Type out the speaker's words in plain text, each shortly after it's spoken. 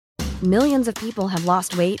Millions of people have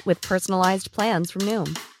lost weight with personalized plans from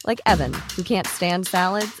Noom. Like Evan, who can't stand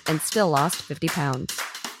salads and still lost 50 pounds.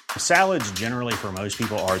 Salads generally for most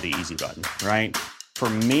people are the easy button, right? For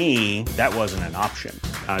me, that wasn't an option.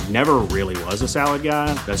 I never really was a salad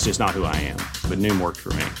guy. That's just not who I am. But Noom worked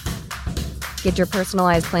for me. Get your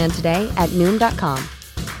personalized plan today at Noom.com.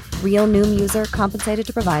 Real Noom user compensated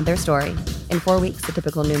to provide their story. In 4 weeks, the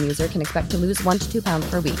typical Noom user can expect to lose 1 to 2 pounds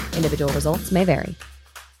per week. Individual results may vary.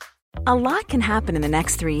 A lot can happen in the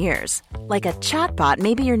next 3 years. Like a chatbot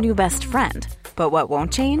may be your new best friend. But what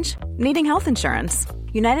won't change? Needing health insurance.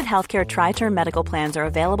 United Healthcare Tri-Term Medical Plans are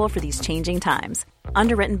available for these changing times.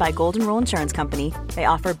 Underwritten by Golden Rule Insurance Company, they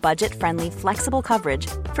offer budget-friendly, flexible coverage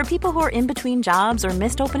for people who are in between jobs or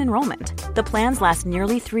missed open enrollment. The plans last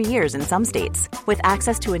nearly 3 years in some states, with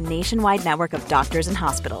access to a nationwide network of doctors and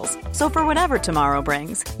hospitals. So for whatever tomorrow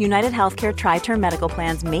brings, United Healthcare Tri-Term Medical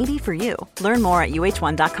Plans may be for you. Learn more at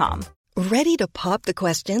uh1.com. Ready to pop the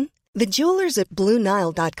question? The jewelers at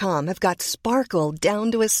BlueNile.com have got sparkle down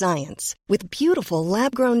to a science with beautiful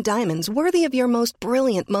lab-grown diamonds worthy of your most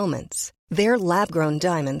brilliant moments. Their lab-grown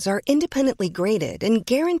diamonds are independently graded and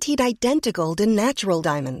guaranteed identical to natural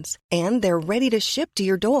diamonds, and they're ready to ship to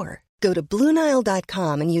your door. Go to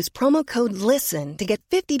BlueNile.com and use promo code LISTEN to get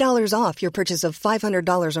 $50 off your purchase of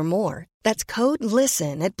 $500 or more. That's code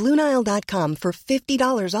LISTEN at BlueNile.com for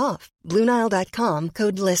 $50 off. BlueNile.com,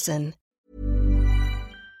 code LISTEN.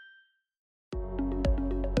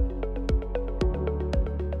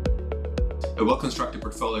 A well-constructed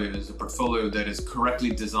portfolio is a portfolio that is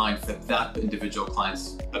correctly designed for that individual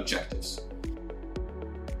client's objectives.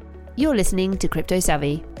 You're listening to Crypto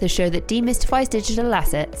Savvy, the show that demystifies digital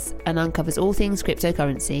assets and uncovers all things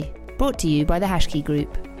cryptocurrency. Brought to you by the Hashkey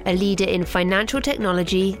Group, a leader in financial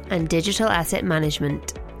technology and digital asset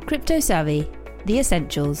management. Crypto Savvy, the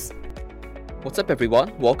essentials. What's up,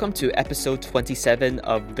 everyone? Welcome to episode 27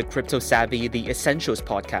 of the Crypto Savvy, the Essentials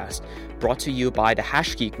podcast, brought to you by the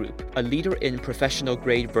Hashkey Group, a leader in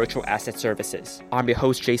professional-grade virtual asset services. I'm your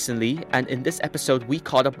host, Jason Lee, and in this episode, we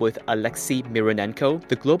caught up with Alexei Mironenko,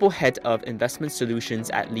 the global head of investment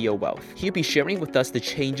solutions at Leo Wealth. He'll be sharing with us the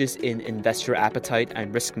changes in investor appetite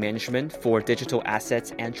and risk management for digital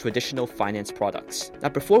assets and traditional finance products. Now,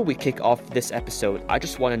 before we kick off this episode, I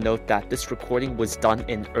just want to note that this recording was done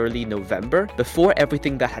in early November, before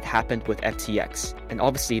everything that had happened with FTX. And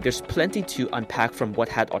obviously, there's plenty to unpack from what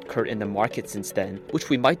had occurred in the market since then, which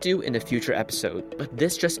we might do in a future episode. But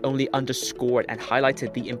this just only underscored and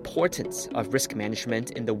highlighted the importance of risk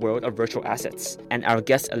management in the world of virtual assets. And our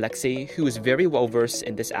guest, Alexei, who is very well versed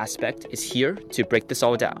in this aspect, is here to break this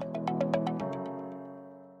all down.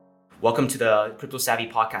 Welcome to the Crypto Savvy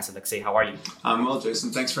podcast, Alexei. How are you? I'm well,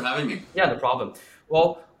 Jason. Thanks for having me. Yeah, no problem.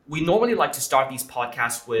 Well, we normally like to start these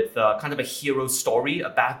podcasts with kind of a hero story, a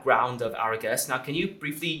background of our guest. Now, can you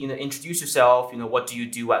briefly, introduce yourself? What do you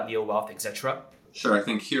do at Leo Wealth, etc.? Sure. I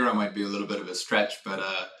think hero might be a little bit of a stretch, but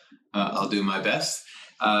I'll do my best.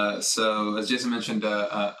 So, as Jason mentioned,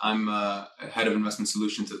 I'm head of investment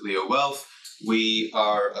solutions at Leo Wealth. We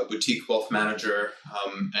are a boutique wealth manager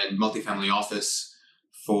and multifamily office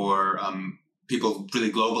for people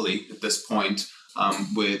really globally at this point.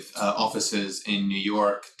 With offices in New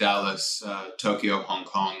York, Dallas, Tokyo, Hong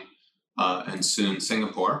Kong, and soon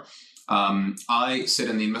Singapore. I sit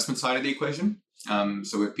in the investment side of the equation.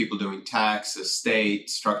 So we have people doing tax, estate,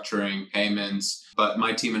 structuring, payments. But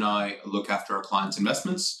my team and I look after our clients'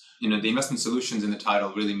 investments. The investment solutions in the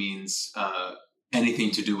title really means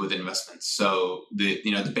anything to do with investments. So the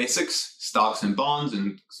basics, stocks and bonds,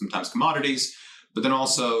 and sometimes commodities. But then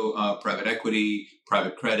also private equity,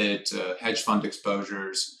 private credit, hedge fund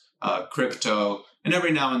exposures, crypto, and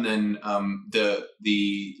every now and then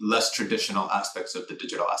the less traditional aspects of the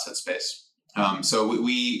digital asset space. So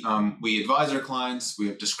we advise our clients. We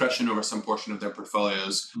have discretion over some portion of their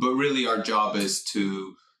portfolios, but really our job is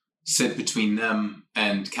to sit between them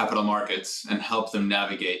and capital markets and help them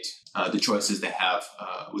navigate the choices they have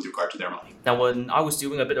with regard to their money. Now, when I was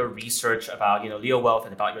doing a bit of research about Leo Wealth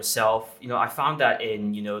and about yourself, I found that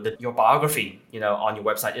in your biography, on your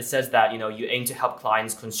website, it says that you aim to help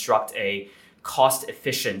clients construct a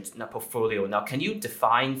cost-efficient portfolio. Now, can you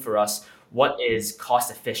define for us what is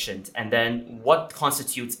cost-efficient, and then what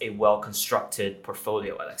constitutes a well-constructed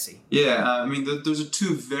portfolio, Alexei? Yeah, those are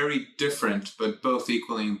two very different but both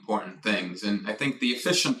equally important things. And I think the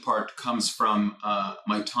efficient part comes from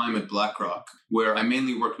my time at BlackRock, where I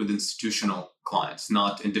mainly worked with institutional clients,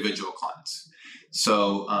 not individual clients.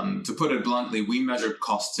 So to put it bluntly, we measured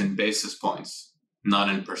costs in basis points, not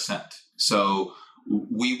in percent. So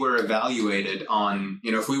we were evaluated on,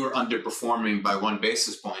 if we were underperforming by 1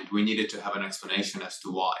 basis point, we needed to have an explanation as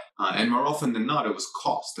to why. And more often than not, it was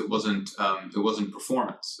cost. It wasn't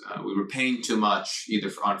performance. We were paying too much either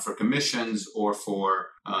for commissions or for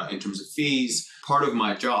in terms of fees. Part of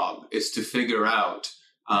my job is to figure out,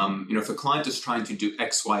 if a client is trying to do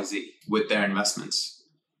X, Y, Z with their investments,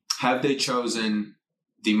 have they chosen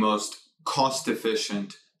the most cost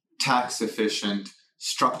efficient, tax efficient,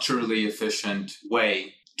 structurally efficient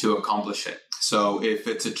way to accomplish it? So if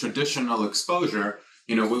it's a traditional exposure,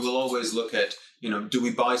 we will always look at, do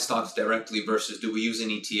we buy stocks directly versus do we use an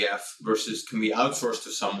ETF versus can we outsource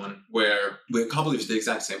to someone where we accomplish the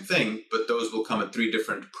exact same thing, but those will come at 3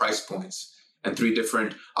 different price points and 3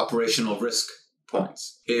 different operational risk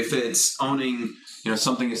points. If it's owning,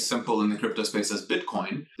 something as simple in the crypto space as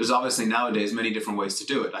Bitcoin, there's obviously nowadays many different ways to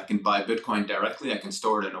do it. I can buy Bitcoin directly. I can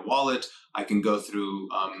store it in a wallet. I can go through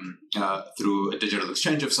a digital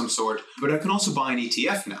exchange of some sort, but I can also buy an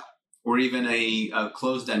ETF now, or even a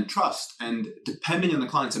closed-end trust. And depending on the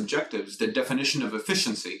client's objectives, the definition of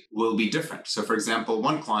efficiency will be different. So for example,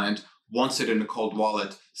 one client wants it in a cold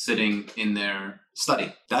wallet sitting in their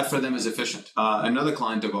study. That for them is efficient. Another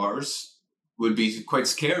client of ours would be quite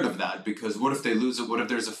scared of that because what if they lose it? What if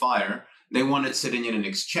there's a fire? They want it sitting in an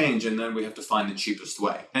exchange, and then we have to find the cheapest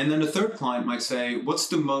way. And then a third client might say, what's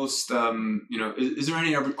the most, is there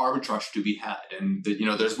any arbitrage to be had? And,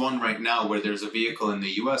 there's one right now where there's a vehicle in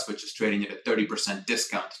the US which is trading at a 30%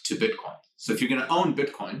 discount to Bitcoin. So if you're going to own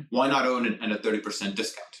Bitcoin, why not own it at a 30%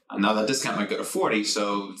 discount? And now that discount might go to 40,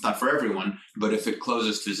 so it's not for everyone. But if it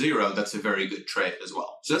closes to 0, that's a very good trade as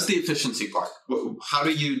well. So that's the efficiency part. How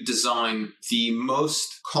do you design the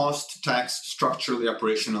most cost, tax, structurally,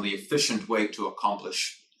 operationally efficient way to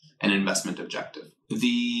accomplish an investment objective?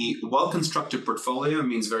 The well-constructed portfolio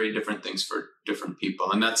means very different things for different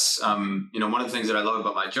people. And that's, one of the things that I love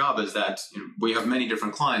about my job is that we have many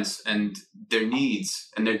different clients and their needs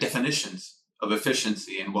and their definitions of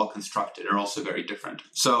efficiency and well-constructed are also very different.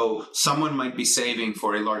 So someone might be saving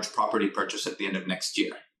for a large property purchase at the end of next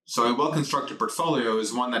year. So a well-constructed portfolio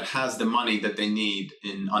is one that has the money that they need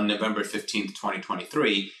on November 15th,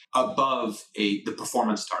 2023, above the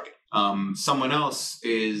performance target. Someone else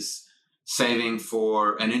is saving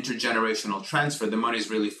for an intergenerational transfer. The money is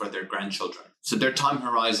really for their grandchildren. So their time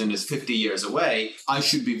horizon is 50 years away. I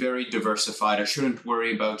should be very diversified. I shouldn't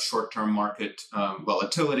worry about short-term market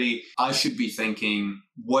volatility. I should be thinking,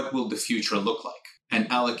 what will the future look like? And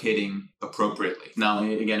allocating appropriately. Now,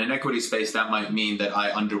 again, in equity space, that might mean that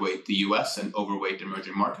I underweight the US and overweight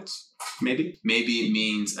emerging markets. Maybe it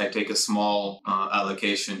means I take a small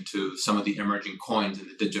allocation to some of the emerging coins in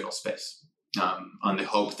the digital space on the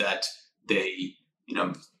hope that they,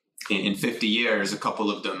 in 50 years, a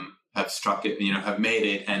couple of them have struck it, have made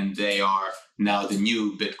it, and they are now the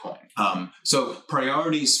new Bitcoin. So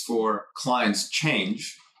priorities for clients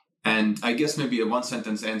change. And I guess maybe a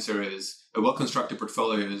one-sentence answer is a well-constructed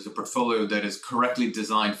portfolio is a portfolio that is correctly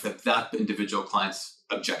designed for that individual client's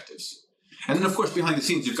objectives. And then, of course, behind the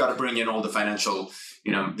scenes, you've got to bring in all the financial,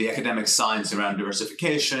 the academic science around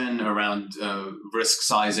diversification, around risk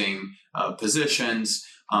sizing positions,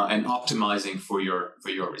 and optimizing for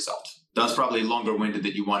your result. That's probably longer-winded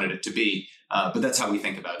than you wanted it to be, but that's how we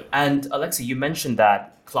think about it. And Alexei, you mentioned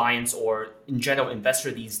that clients or in general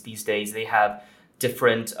investors these days, they have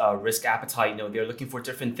different risk appetite. They're looking for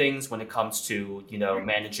different things when it comes to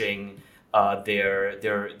managing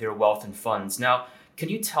their wealth and funds. Now, can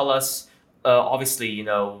you tell us? Obviously,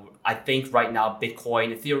 I think right now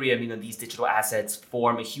Bitcoin, Ethereum, these digital assets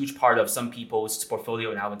form a huge part of some people's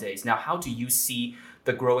portfolio nowadays. Now, how do you see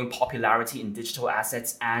the growing popularity in digital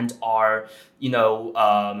assets and our,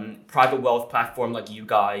 private wealth platform like you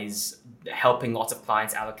guys helping lots of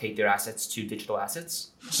clients allocate their assets to digital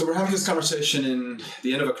assets? So we're having this conversation in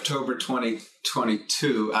the end of October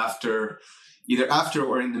 2022 either after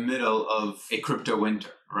or in the middle of a crypto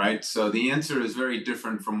winter, right? So the answer is very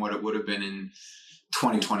different from what it would have been in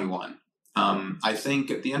 2021. I think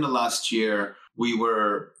at the end of last year, we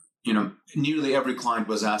were, nearly every client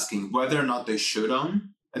was asking whether or not they should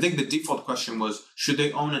own. I think the default question was, should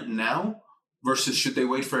they own it now versus should they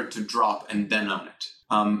wait for it to drop and then own it?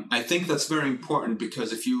 I think that's very important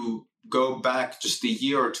because if you go back just a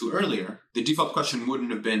year or two earlier, the default question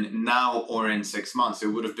wouldn't have been now or in 6 months. It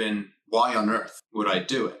would have been, why on earth would I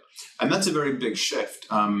do it? And that's a very big shift.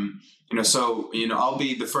 I'll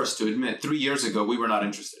be the first to admit 3 years ago, we were not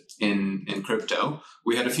interested in crypto.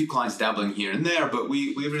 We had a few clients dabbling here and there, but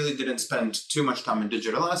we really didn't spend too much time in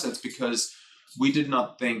digital assets because we did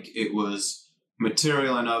not think it was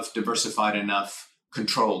material enough, diversified enough,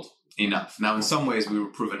 controlled enough. Now, in some ways, we were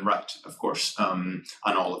proven right, of course, on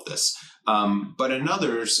all of this. But in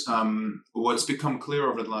others, what's become clear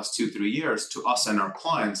over the last 2-3 years to us and our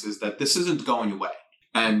clients is that this isn't going away.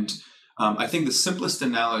 And I think the simplest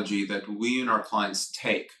analogy that we and our clients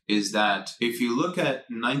take is that if you look at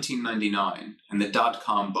 1999 and the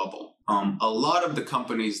dot-com bubble, a lot of the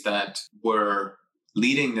companies that were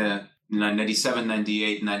leading the 97,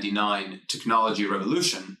 98, 99 technology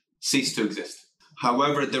revolution ceased to exist.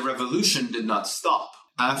 However, the revolution did not stop.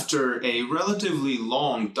 After a relatively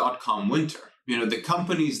long dot-com winter, the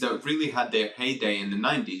companies that really had their heyday in the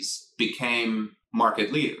 90s became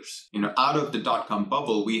market leaders. Out of the dot-com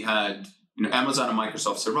bubble, we had Amazon and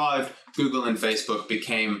Microsoft survived. Google and Facebook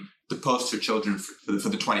became the poster children for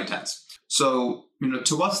the 2010s. So,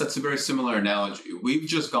 to us, that's a very similar analogy. We've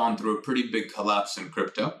just gone through a pretty big collapse in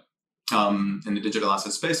crypto, in the digital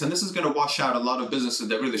asset space, and this is going to wash out a lot of businesses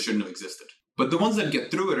that really shouldn't have existed. But the ones that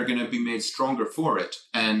get through it are going to be made stronger for it.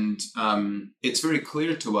 And it's very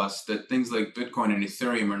clear to us that things like Bitcoin and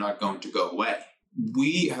Ethereum are not going to go away.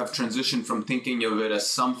 We have transitioned from thinking of it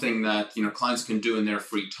as something that clients can do in their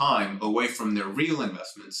free time away from their real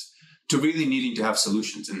investments to really needing to have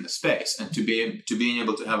solutions in the space and to being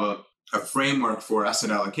able to have a framework for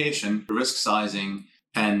asset allocation, risk sizing,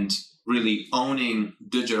 and really owning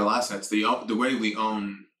digital assets the way we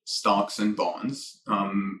own stocks and bonds,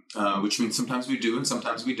 which means sometimes we do and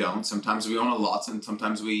sometimes we don't. Sometimes we own a lot and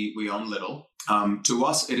sometimes we own little. To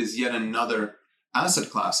us, it is yet another asset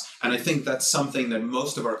class. And I think that's something that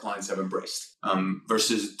most of our clients have embraced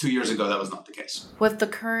versus 2 years ago, that was not the case. With the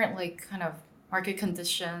current kind of market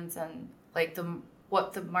conditions and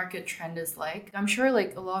what the market trend is like, I'm sure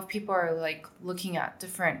a lot of people are looking at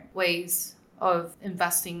different ways of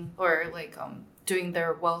investing or doing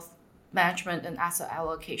their wealth management and asset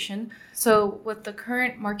allocation. So with the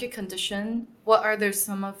current market condition, what are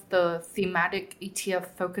some of the thematic ETF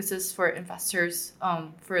focuses for investors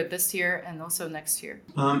for this year and also next year?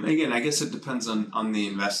 Again, I guess it depends on the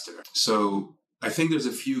investor. So I think there's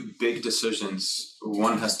a few big decisions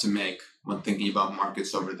one has to make when thinking about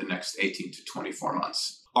markets over the next 18 to 24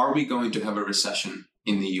 months. Are we going to have a recession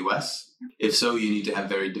in the US? If so, you need to have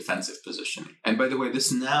very defensive positioning. And by the way,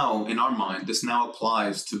 this now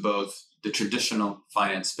applies to both the traditional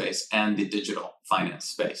finance space and the digital finance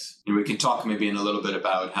space. And we can talk maybe in a little bit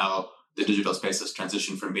about how the digital space has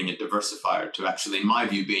transitioned from being a diversifier to actually, in my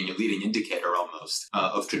view, being a leading indicator almost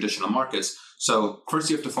of traditional markets. So first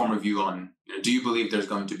you have to form a view on, do you believe there's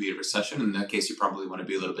going to be a recession? In that case, you probably want to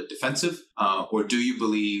be a little bit defensive. Or do you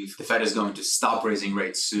believe the Fed is going to stop raising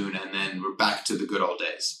rates soon and then we're back to the good old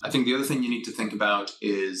days? I think the other thing you need to think about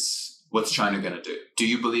is, what's China going to do? Do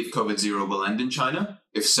you believe COVID-0 will end in China?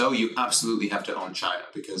 If so, you absolutely have to own China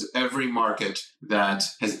because every market that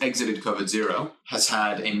has exited COVID-0 has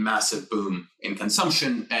had a massive boom in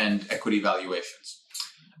consumption and equity valuations.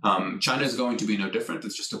 China is going to be no different.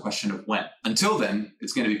 It's just a question of when. Until then,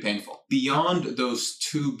 it's going to be painful. Beyond those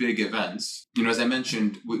two big events, as I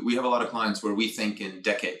mentioned, we have a lot of clients where we think in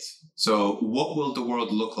decades. So what will the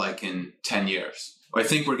world look like in 10 years? I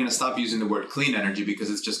think we're going to stop using the word clean energy because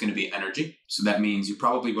it's just going to be energy. So that means you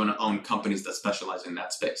probably want to own companies that specialize in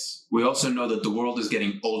that space. We also know that the world is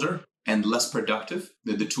getting older and less productive.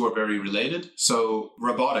 The two are very related. So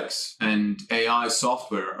robotics and AI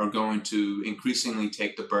software are going to increasingly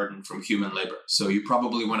take the burden from human labor. So you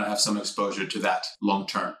probably want to have some exposure to that long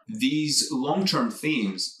term. These long-term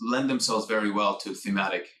themes lend themselves very well to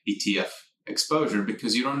thematic ETF exposure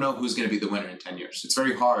because you don't know who's going to be the winner in 10 years. It's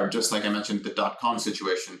very hard, just like I mentioned the .com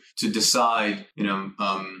situation, to decide,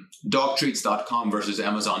 dogtreats.com versus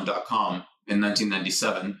Amazon.com in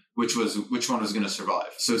 1997, which one was going to survive.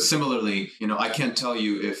 So similarly, I can't tell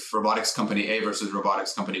you if robotics company A versus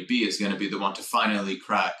robotics company B is going to be the one to finally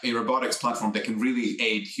crack a robotics platform that can really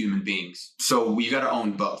aid human beings. So you got to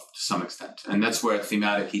own both to some extent. And that's where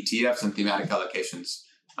thematic ETFs and thematic allocations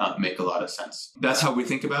make a lot of sense. That's how we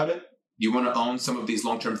think about it. You want to own some of these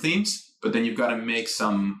long-term themes, but then you've got to make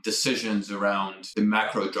some decisions around the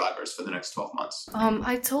macro drivers for the next 12 months.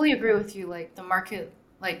 I totally agree with you. The market,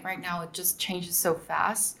 right now, it just changes so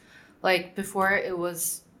fast. Before it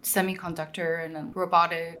was semiconductor and then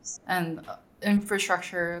robotics and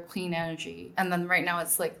infrastructure, clean energy. And then right now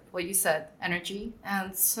it's what you said, energy.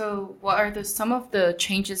 And so what are some of the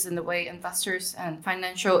changes in the way investors and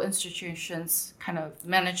financial institutions kind of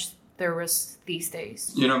manage their risks these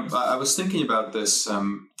days? I was thinking about this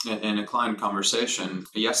in a client conversation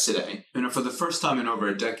yesterday. For the first time in over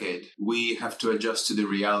a decade, we have to adjust to the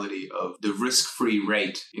reality of the risk-free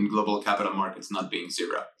rate in global capital markets not being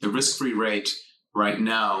zero. The risk-free rate right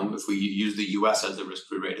now, if we use the US as the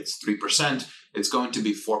risk-free rate, it's 3%. It's going to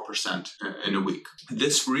be 4% in a week.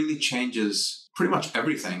 This really changes pretty much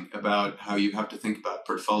everything about how you have to think about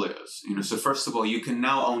portfolios. So first of all, you can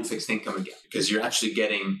now own fixed income again because you're actually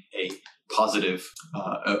getting a positive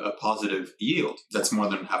yield that's more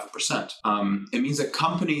than 0.5%. It means that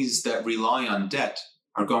companies that rely on debt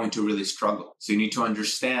are going to really struggle. So you need to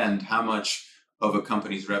understand how much of a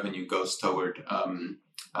company's revenue goes toward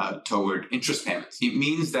interest payments. It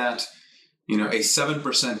means that a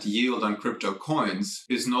 7% yield on crypto coins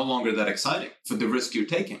is no longer that exciting for the risk you're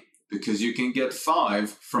taking, because you can get 5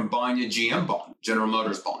 from buying a GM bond, General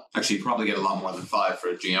Motors bond. Actually, you probably get a lot more than 5 for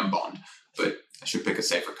a GM bond, but I should pick a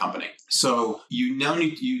safer company. So you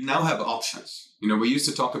now have options. We used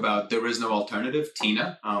to talk about there is no alternative,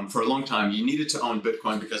 TINA. For a long time, you needed to own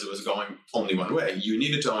Bitcoin because it was going only one way. You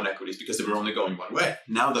needed to own equities because they were only going one way.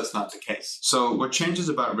 Now that's not the case. So what changes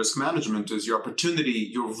about risk management is your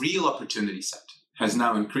real opportunity set has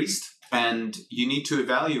now increased. And you need to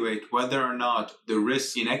evaluate whether or not the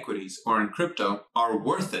risks in equities or in crypto are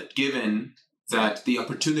worth it, given that the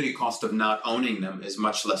opportunity cost of not owning them is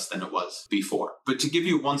much less than it was before. But to give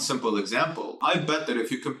you one simple example, I bet that if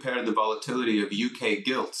you compare the volatility of UK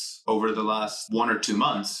gilts over the last 1 or 2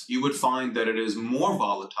 months, you would find that it is more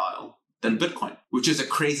volatile than Bitcoin, which is a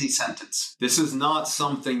crazy sentence. This is not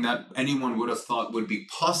something that anyone would have thought would be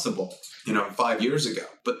possible, 5 years ago.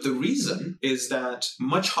 But the reason is that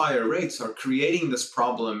much higher rates are creating this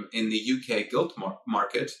problem in the UK gilt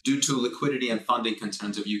market due to liquidity and funding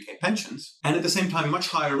concerns of UK pensions. And at the same time, much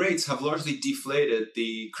higher rates have largely deflated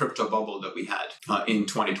the crypto bubble that we had in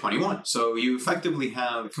 2021. So you effectively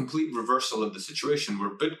have a complete reversal of the situation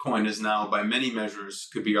where Bitcoin is now, by many measures,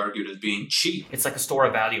 could be argued as being cheap. It's like a store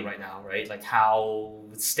of value right now, right? Like how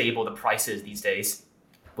stable the price is these days.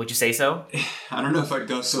 Would you say so? I don't know if I'd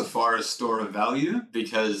go so far as store of value,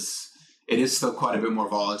 because it is still quite a bit more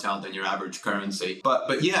volatile than your average currency.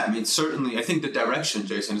 But yeah, certainly, I think the direction,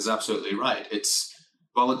 Jason, is absolutely right.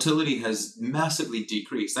 Volatility has massively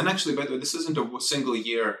decreased. And actually, by the way, this isn't a single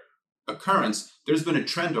year occurrence. There's been a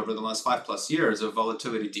trend over the last 5+ years of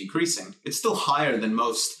volatility decreasing. It's still higher than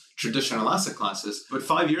most traditional asset classes, but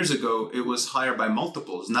 5 years ago it was higher by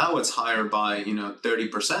multiples. Now it's higher by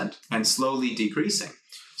 30% and slowly decreasing.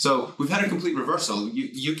 So we've had a complete reversal.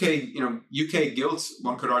 UK gilts,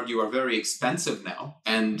 one could argue, are very expensive now,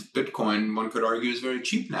 and Bitcoin, one could argue, is very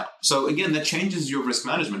cheap now. So again, that changes your risk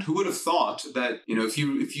management. Who would have thought that if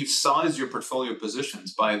you size your portfolio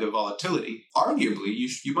positions by the volatility, arguably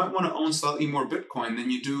you might want to own slightly more Bitcoin than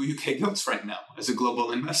you do UK gilts right now as a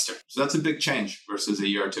global investor. So that's a big change versus a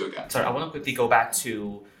year or two ago. Sorry, I want to quickly go back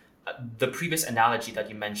to the previous analogy that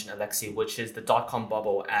you mentioned, Alexei, which is the dot-com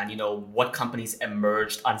bubble and, what companies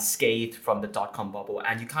emerged unscathed from the dot-com bubble.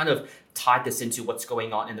 And you kind of tied this into what's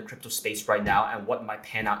going on in the crypto space right now and what might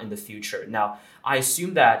pan out in the future. Now, I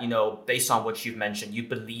assume that, based on what you've mentioned, you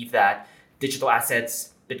believe that digital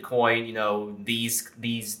assets, Bitcoin,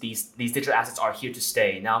 these digital assets are here to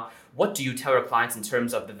stay. Now, what do you tell your clients in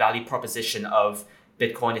terms of the value proposition of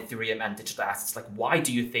Bitcoin, Ethereum, and digital assets? Like, why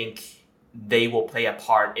do you think they will play a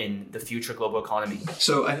part in the future global economy?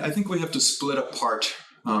 So I think we have to split apart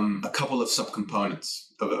a couple of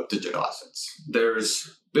subcomponents of digital assets. There's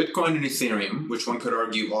Bitcoin and Ethereum, which one could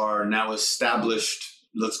argue are now established,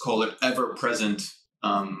 let's call it ever-present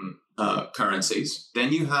currencies.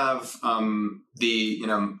 Then you have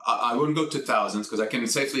I wouldn't go to thousands because I can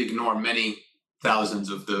safely ignore many thousands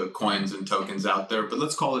of the coins and tokens out there, but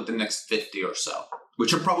let's call it the next 50 or so,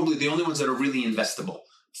 which are probably the only ones that are really investable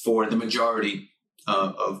for the majority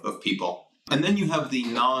of people. And then you have the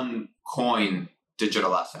non-coin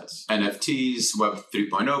digital assets, NFTs, Web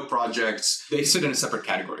 3.0 projects. They sit in a separate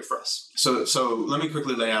category for us. So let me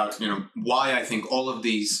quickly lay out, why I think all of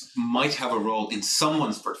these might have a role in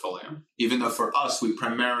someone's portfolio, even though for us, we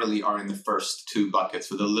primarily are in the first 2 buckets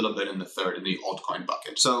with a little bit in the third, in the altcoin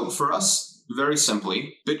bucket. So for us, very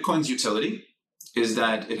simply, Bitcoin's utility is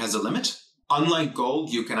that it has a limit. Unlike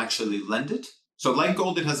gold, you can actually lend it. So like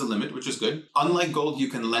gold, it has a limit, which is good. Unlike gold, you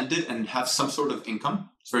can lend it and have some sort of income.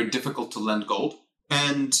 It's very difficult to lend gold.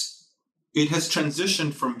 And it has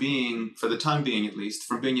transitioned from being, for the time being at least,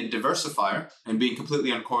 from being a diversifier and being completely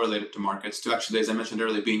uncorrelated to markets to actually, as I mentioned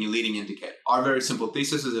earlier, being a leading indicator. Our very simple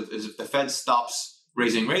thesis is if the Fed stops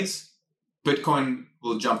raising rates, Bitcoin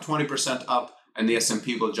will jump 20% up and the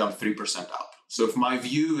S&P will jump 3% up. So if my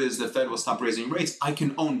view is the Fed will stop raising rates, I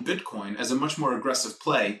can own Bitcoin as a much more aggressive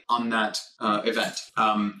play on that event.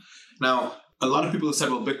 Now, a lot of people have said,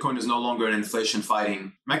 well, Bitcoin is no longer an inflation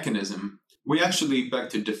fighting mechanism. We actually beg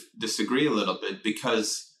to disagree a little bit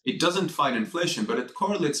because it doesn't fight inflation, but it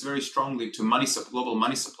correlates very strongly to global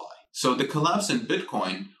money supply. So the collapse in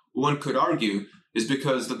Bitcoin, one could argue, is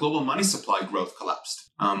because the global money supply growth collapsed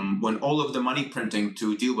when all of the money printing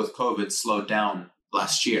to deal with COVID slowed down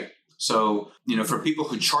last year. So, for people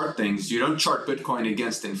who chart things, you don't chart Bitcoin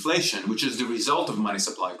against inflation, which is the result of money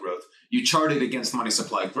supply growth. You chart it against money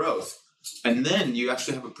supply growth, and then you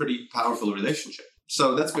actually have a pretty powerful relationship.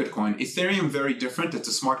 So that's Bitcoin. Ethereum, very different. It's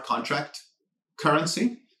a smart contract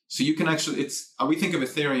currency. So you can actually, we think of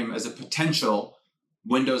Ethereum as a potential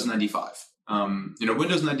Windows 95.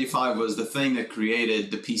 Windows 95 was the thing that created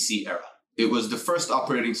the PC era. It was the first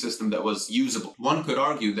operating system that was usable. One could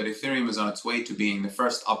argue that Ethereum is on its way to being the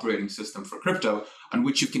first operating system for crypto on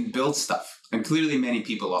which you can build stuff. And clearly many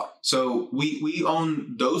people are. So we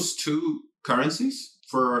own those two currencies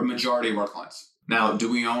for a majority of our clients. Now, do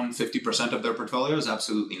we own 50% of their portfolios?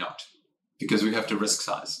 Absolutely not, because we have to risk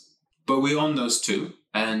size. But we own those two,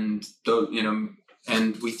 and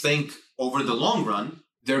we think over the long run,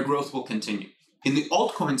 their growth will continue. In the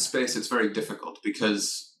altcoin space, it's very difficult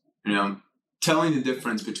because, telling the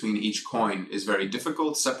difference between each coin is very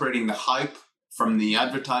difficult. Separating the hype from the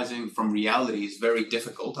advertising from reality is very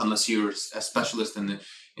difficult unless you're a specialist in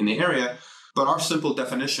the area. But our simple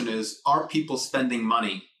definition is, are people spending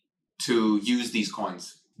money to use these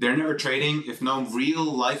coins? They're never trading. If no real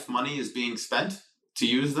life money is being spent to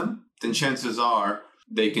use them, then chances are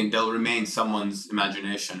they'll remain someone's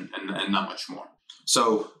imagination and not much more.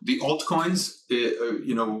 So the altcoins,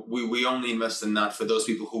 we only invest in that for those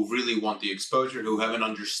people who really want the exposure, who have an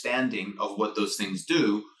understanding of what those things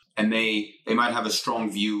do, and they might have a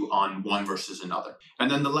strong view on one versus another. And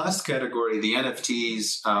then the last category, the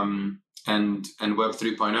NFTs and Web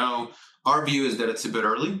 3.0, our view is that it's a bit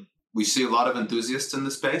early. We see a lot of enthusiasts in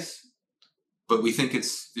the space, but we think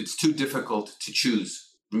it's too difficult to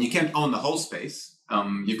choose. And you can't own the whole space.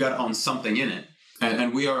 You've got to own something in it.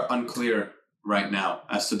 And we are unclear right now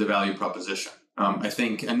as to the value proposition. I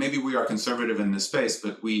think, and maybe we are conservative in this space,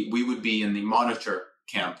 but we would be in the monitor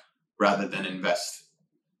camp rather than invest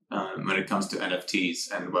when it comes to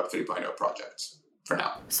NFTs and Web 3.0 projects for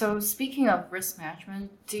now. So speaking of risk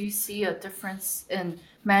management, do you see a difference in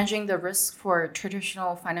managing the risk for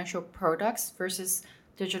traditional financial products versus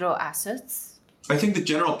digital assets? I think the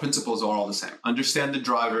general principles are all the same. Understand the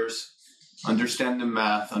drivers, understand the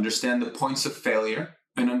math, understand the points of failure,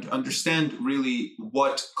 and understand really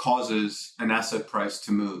what causes an asset price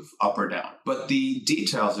to move up or down. But the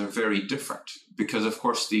details are very different because, of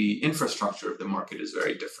course, the infrastructure of the market is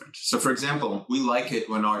very different. So, for example, we like it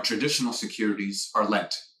when our traditional securities are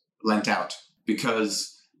lent out,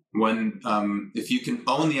 because if you can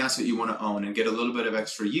own the asset you want to own and get a little bit of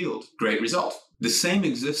extra yield, great result. The same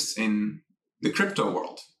exists in the crypto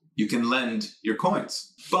world. You can lend your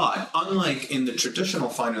coins. But unlike in the traditional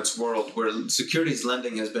finance world, where securities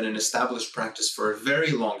lending has been an established practice for a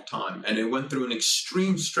very long time, and it went through an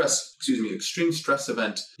extreme stress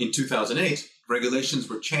event in 2008, regulations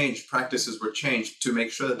were changed, practices were changed to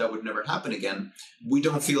make sure that would never happen again. We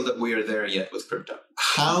don't feel that we are there yet with crypto.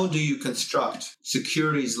 How do you construct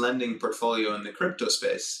securities lending portfolio in the crypto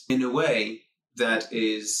space in a way that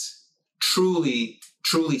is truly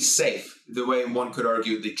safe, the way one could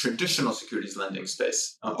argue the traditional securities lending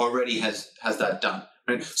space already has that done?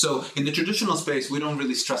 Right? So in the traditional space, we don't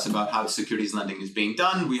really stress about how securities lending is being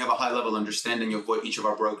done. We have a high level understanding of what each of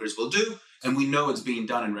our brokers will do, and we know it's being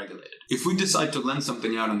done and regulated. If we decide to lend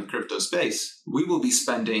something out in the crypto space, we will be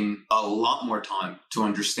spending a lot more time to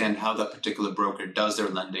understand how that particular broker does their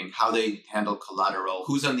lending, how they handle collateral,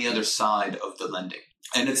 who's on the other side of the lending.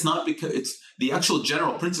 And it's not because the actual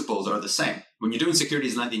general principles are the same. When you're doing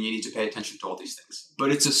securities lending, you need to pay attention to all these things.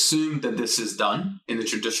 But it's assumed that this is done in the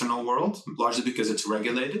traditional world, largely because it's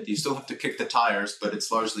regulated. You still have to kick the tires, but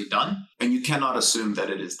it's largely done. And you cannot assume that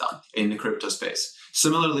it is done in the crypto space.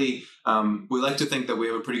 Similarly, we like to think that we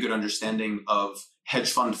have a pretty good understanding of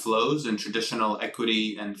hedge fund flows in traditional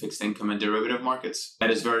equity and fixed income and derivative markets.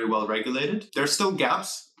 That is very well regulated. There are still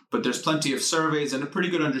gaps, but there's plenty of surveys and a pretty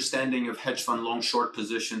good understanding of hedge fund long-short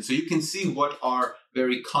positions. So you can see what are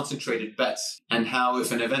very concentrated bets and how,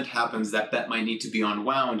 if an event happens, that bet might need to be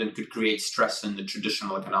unwound and could create stress in the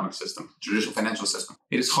traditional economic system, traditional financial system.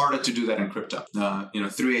 It is harder to do that in crypto.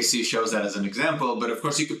 3AC shows that as an example, but of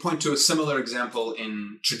course you could point to a similar example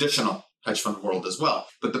in traditional hedge fund world as well.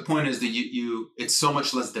 But the point is that it's so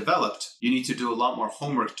much less developed. You need to do a lot more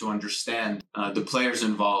homework to understand the players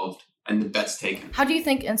involved and the bets taken. How do you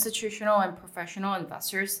think institutional and professional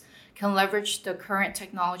investors can leverage the current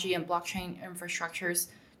technology and blockchain infrastructures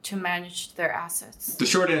to manage their assets? The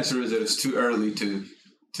short answer is that it's too early to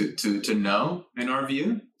know, in our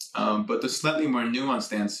view. But the slightly more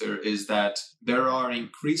nuanced answer is that there are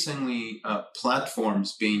increasingly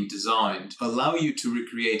platforms being designed allow you to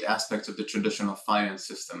recreate aspects of the traditional finance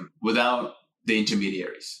system without the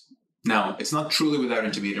intermediaries. Now, it's not truly without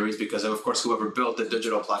intermediaries because, of course, whoever built the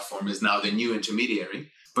digital platform is now the new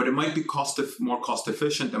intermediary. But it might be more cost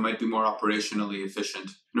efficient. It might be more operationally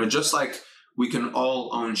efficient. Just like we can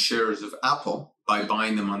all own shares of Apple by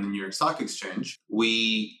buying them on the New York Stock Exchange.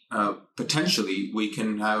 We potentially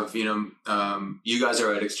can have you guys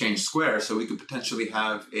are at Exchange Square, so we could potentially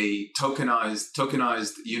have a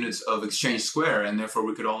tokenized units of Exchange Square, and therefore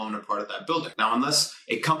we could all own a part of that building. Now, unless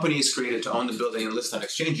a company is created to own the building and list on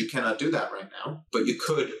exchange, you cannot do that right now. But you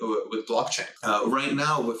could with blockchain. Right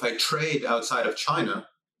now, if I trade outside of China,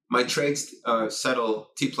 my trades settle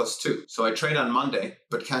T+2. So I trade on Monday,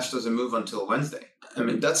 but cash doesn't move until Wednesday. I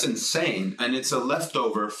mean, that's insane. And it's a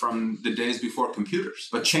leftover from the days before computers.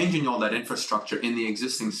 But changing all that infrastructure in the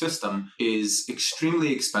existing system is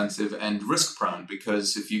extremely expensive and risk prone,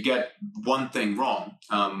 because if you get one thing wrong,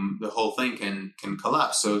 the whole thing can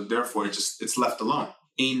collapse. So therefore, it's left alone.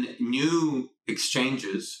 In new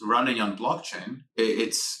exchanges running on blockchain,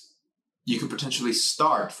 you could potentially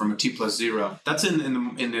start from a T+0. That's in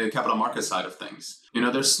the capital market side of things.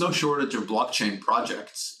 There's no shortage of blockchain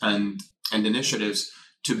projects and initiatives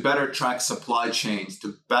to better track supply chains,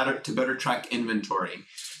 to better track inventory.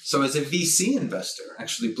 So as a VC investor,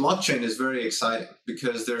 actually, blockchain is very exciting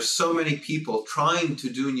because there's so many people trying to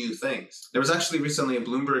do new things. There was actually recently a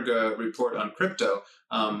Bloomberg report on crypto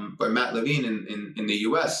by Matt Levine in the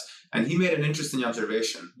US, and he made an interesting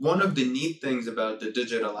observation. One of the neat things about the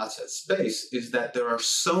digital asset space is that there are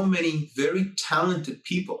so many very talented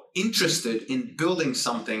people interested in building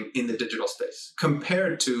something in the digital space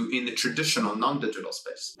compared to in the traditional non-digital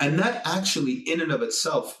space. And that actually in and of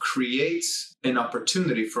itself creates an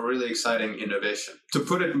opportunity for really exciting innovation. To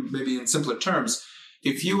put it maybe in simpler terms,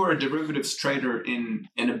 if you are a derivatives trader in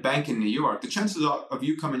a bank in New York, the chances of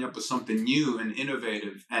you coming up with something new and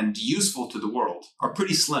innovative and useful to the world are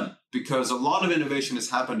pretty slim, because a lot of innovation has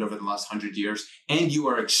happened over the last 100 years and you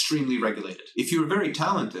are extremely regulated. If you're very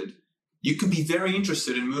talented, you could be very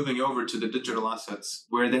interested in moving over to the digital assets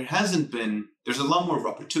where there's a lot more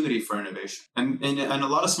opportunity for innovation. And a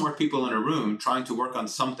lot of smart people in a room trying to work on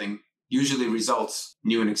something usually results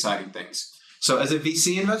new and exciting things. So as a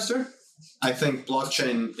VC investor, I think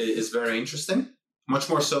blockchain is very interesting, much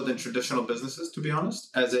more so than traditional businesses, to be honest.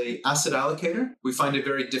 As an asset allocator, we find it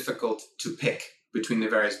very difficult to pick between the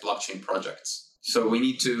various blockchain projects. So we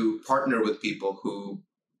need to partner with people who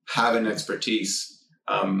have an expertise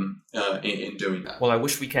in doing that. Well, I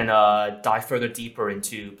wish we can dive further deeper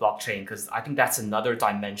into blockchain, because I think that's another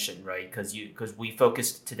dimension, right? Because we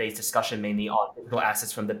focused today's discussion mainly on digital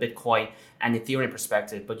assets from the Bitcoin and Ethereum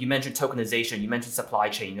perspective. But you mentioned tokenization, you mentioned supply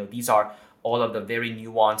chain. These are all of the very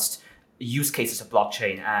nuanced use cases of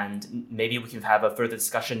blockchain, and maybe we can have a further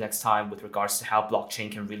discussion next time with regards to how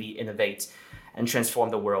blockchain can really innovate and transform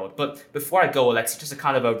the world. But before I go, Alexei, just a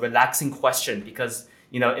kind of a relaxing question, because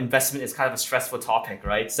investment is kind of a stressful topic,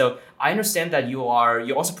 right? So I understand that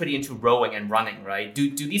you're also pretty into rowing and running, right? Do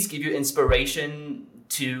these give you inspiration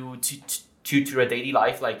to your daily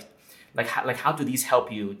life? Like how do these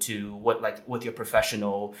help you with your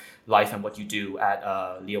professional life and what you do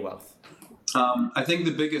at Leo Wealth? I think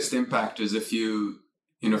the biggest impact is if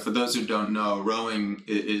for those who don't know, rowing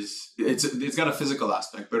it's got a physical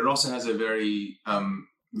aspect, but it also has a very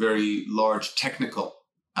very large technical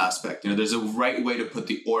aspect. There's a right way to put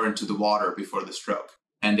the oar into the water before the stroke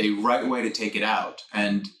and a right way to take it out.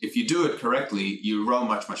 And if you do it correctly, you row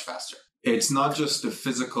much, much faster. It's not just the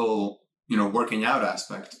physical, working out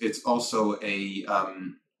aspect. It's also it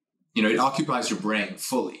occupies your brain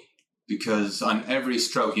fully, because on every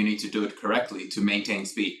stroke, you need to do it correctly to maintain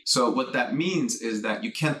speed. So what that means is that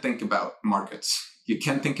you can't think about markets. You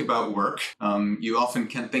can't think about work. You often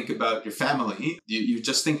can't think about your family. You're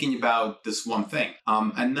just thinking about this one thing.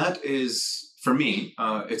 And that is, for me,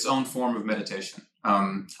 its own form of meditation.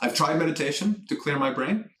 I've tried meditation to clear my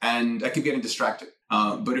brain, and I keep getting distracted.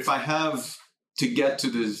 But if I have to get to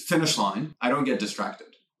the finish line, I don't get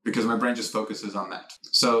distracted, because my brain just focuses on that.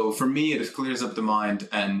 So for me, it clears up the mind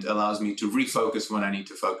and allows me to refocus when I need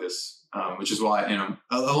to focus, which is why,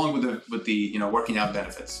 along with the working out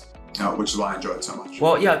benefits. Which is why I enjoy it so much.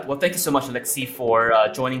 Well, thank you so much, Alexei, for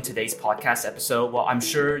joining today's podcast episode. Well, I'm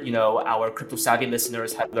sure, our crypto savvy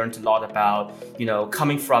listeners have learned a lot about,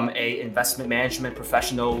 coming from a investment management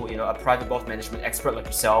professional, a private wealth management expert like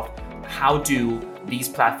yourself. How do these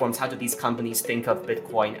platforms, how do these companies think of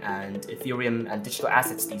Bitcoin and Ethereum and digital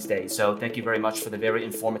assets these days? So thank you very much for the very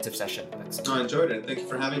informative session, Alexei. I enjoyed it. Thank you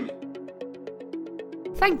for having me.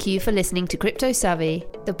 Thank you for listening to Crypto Savvy,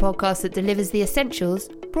 the podcast that delivers the essentials,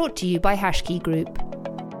 brought to you by Hashkey Group.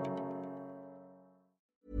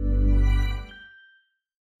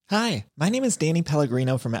 Hi, my name is Danny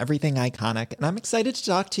Pellegrino from Everything Iconic, and I'm excited to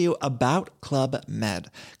talk to you about Club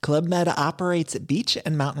Med. Club Med operates beach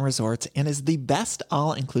and mountain resorts and is the best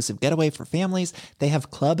all-inclusive getaway for families. They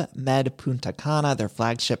have Club Med Punta Cana, their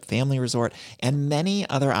flagship family resort, and many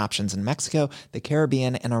other options in Mexico, the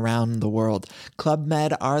Caribbean, and around the world. Club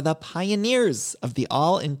Med are the pioneers of the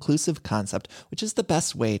all-inclusive concept, which is the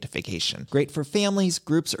best way to vacation. Great for families,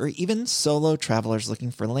 groups, or even solo travelers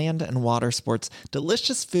looking for land and water sports,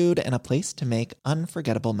 delicious food, and a place to make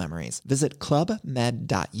unforgettable memories. Visit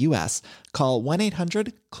clubmed.us, call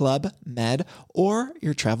 1-800-CLUB-MED, or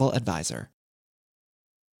your travel advisor.